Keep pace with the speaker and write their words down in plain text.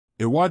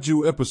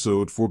Iwájú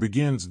episode 4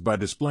 begins by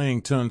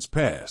displaying Tun's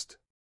past.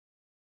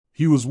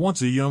 He was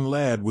once a young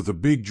lad with a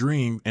big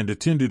dream and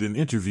attended an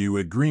interview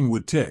at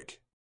Greenwood Tech.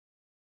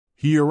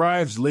 He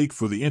arrives late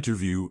for the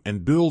interview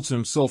and builds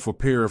himself a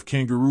pair of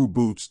kangaroo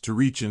boots to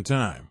reach in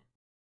time.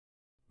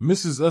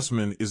 Mrs.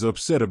 Usman is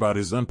upset about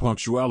his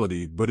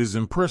unpunctuality but is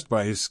impressed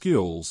by his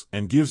skills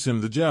and gives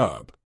him the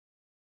job.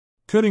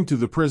 Cutting to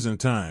the present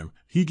time,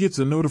 he gets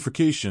a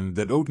notification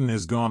that Oten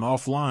has gone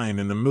offline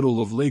in the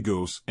middle of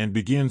Lagos and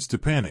begins to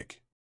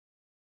panic.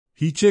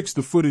 He checks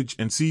the footage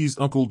and sees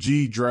Uncle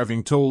G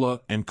driving Tola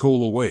and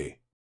Cole away.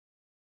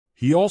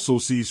 He also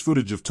sees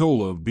footage of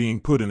Tola being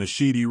put in a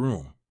shady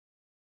room.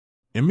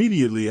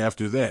 Immediately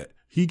after that,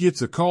 he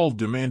gets a call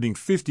demanding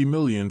 50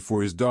 million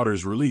for his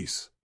daughter's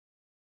release.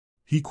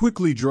 He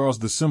quickly draws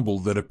the symbol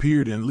that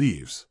appeared and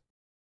leaves.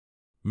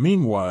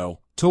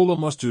 Meanwhile, Tola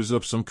musters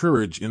up some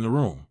courage in the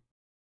room.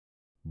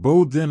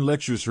 Bode then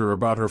lectures her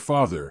about her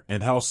father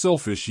and how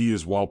selfish he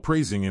is while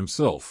praising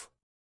himself.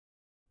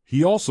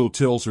 He also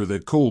tells her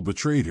that Cole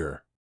betrayed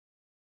her.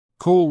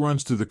 Cole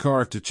runs to the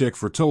car to check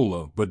for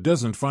Tola but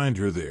doesn't find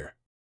her there.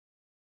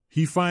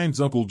 He finds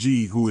Uncle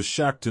G, who is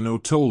shocked to know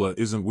Tola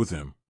isn't with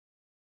him.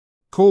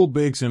 Cole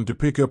begs him to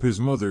pick up his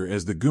mother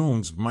as the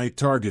goons might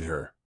target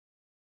her.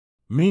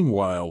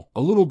 Meanwhile,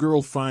 a little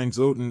girl finds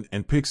Oten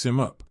and picks him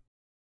up.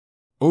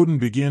 Oten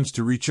begins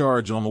to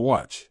recharge on the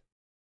watch.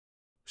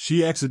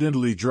 She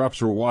accidentally drops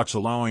her watch,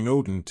 allowing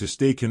Oten to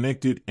stay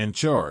connected and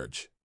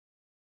charge.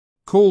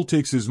 Cole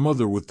takes his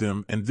mother with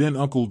them and then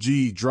Uncle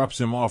G drops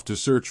him off to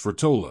search for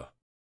Tola.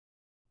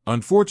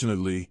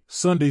 Unfortunately,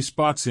 Sunday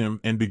spots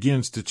him and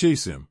begins to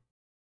chase him.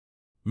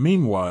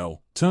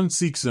 Meanwhile, Tun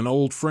seeks an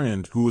old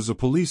friend who is a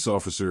police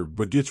officer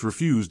but gets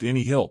refused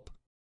any help.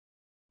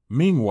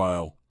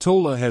 Meanwhile,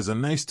 Tola has a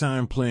nice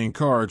time playing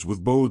cards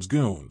with Bode's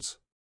goons.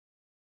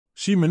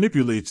 She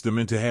manipulates them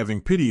into having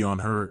pity on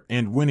her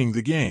and winning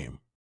the game.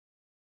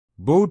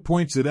 Bode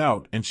points it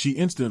out and she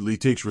instantly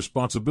takes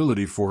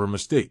responsibility for her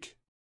mistake.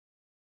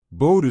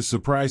 Bode is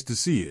surprised to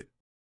see it.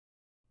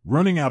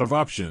 Running out of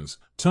options,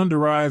 Tund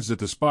arrives at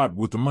the spot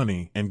with the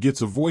money and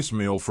gets a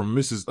voicemail from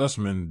Mrs.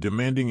 Usman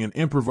demanding an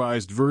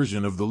improvised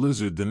version of the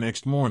lizard the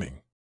next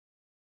morning.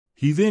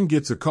 He then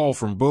gets a call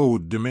from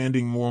Bode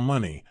demanding more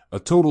money, a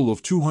total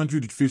of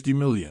 250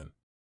 million.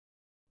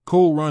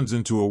 Cole runs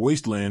into a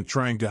wasteland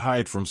trying to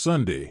hide from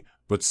Sunday,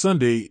 but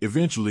Sunday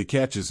eventually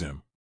catches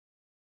him.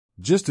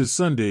 Just as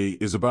Sunday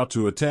is about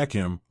to attack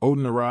him,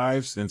 Oten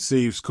arrives and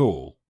saves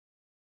Cole.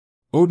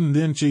 Oten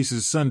then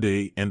chases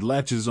Sunday and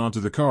latches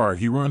onto the car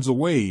he runs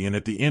away in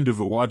at the end of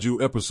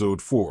Iwájú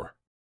episode 4.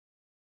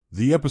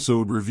 The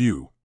episode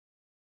review.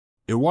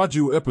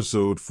 Iwájú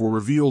episode 4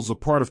 reveals a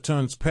part of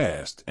Tun's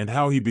past and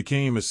how he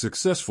became as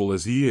successful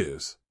as he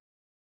is.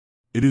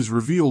 It is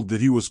revealed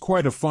that he was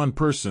quite a fun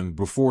person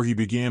before he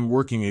began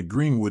working at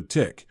Greenwood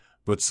Tech,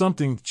 but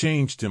something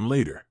changed him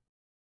later.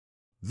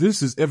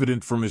 This is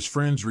evident from his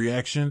friend's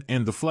reaction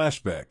and the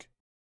flashback.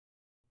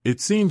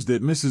 It seems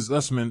that Mrs.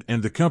 Usman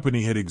and the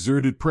company had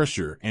exerted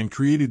pressure and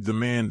created the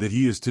man that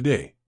he is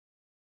today.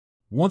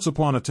 Once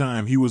upon a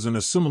time he was in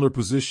a similar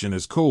position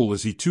as Cole,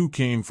 as he too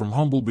came from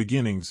humble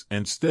beginnings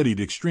and studied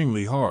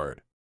extremely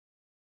hard.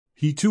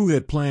 He too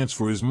had plans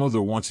for his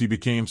mother once he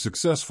became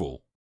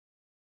successful.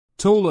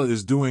 Tola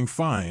is doing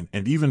fine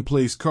and even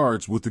plays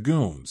cards with the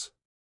goons.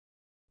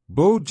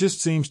 Bode just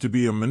seems to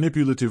be a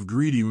manipulative,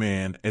 greedy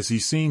man, as he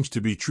seems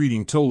to be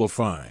treating Tola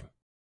fine.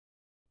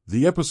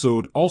 The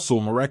episode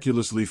also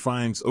miraculously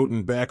finds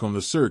Oten back on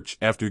the search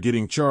after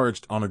getting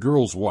charged on a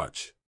girl's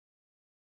watch.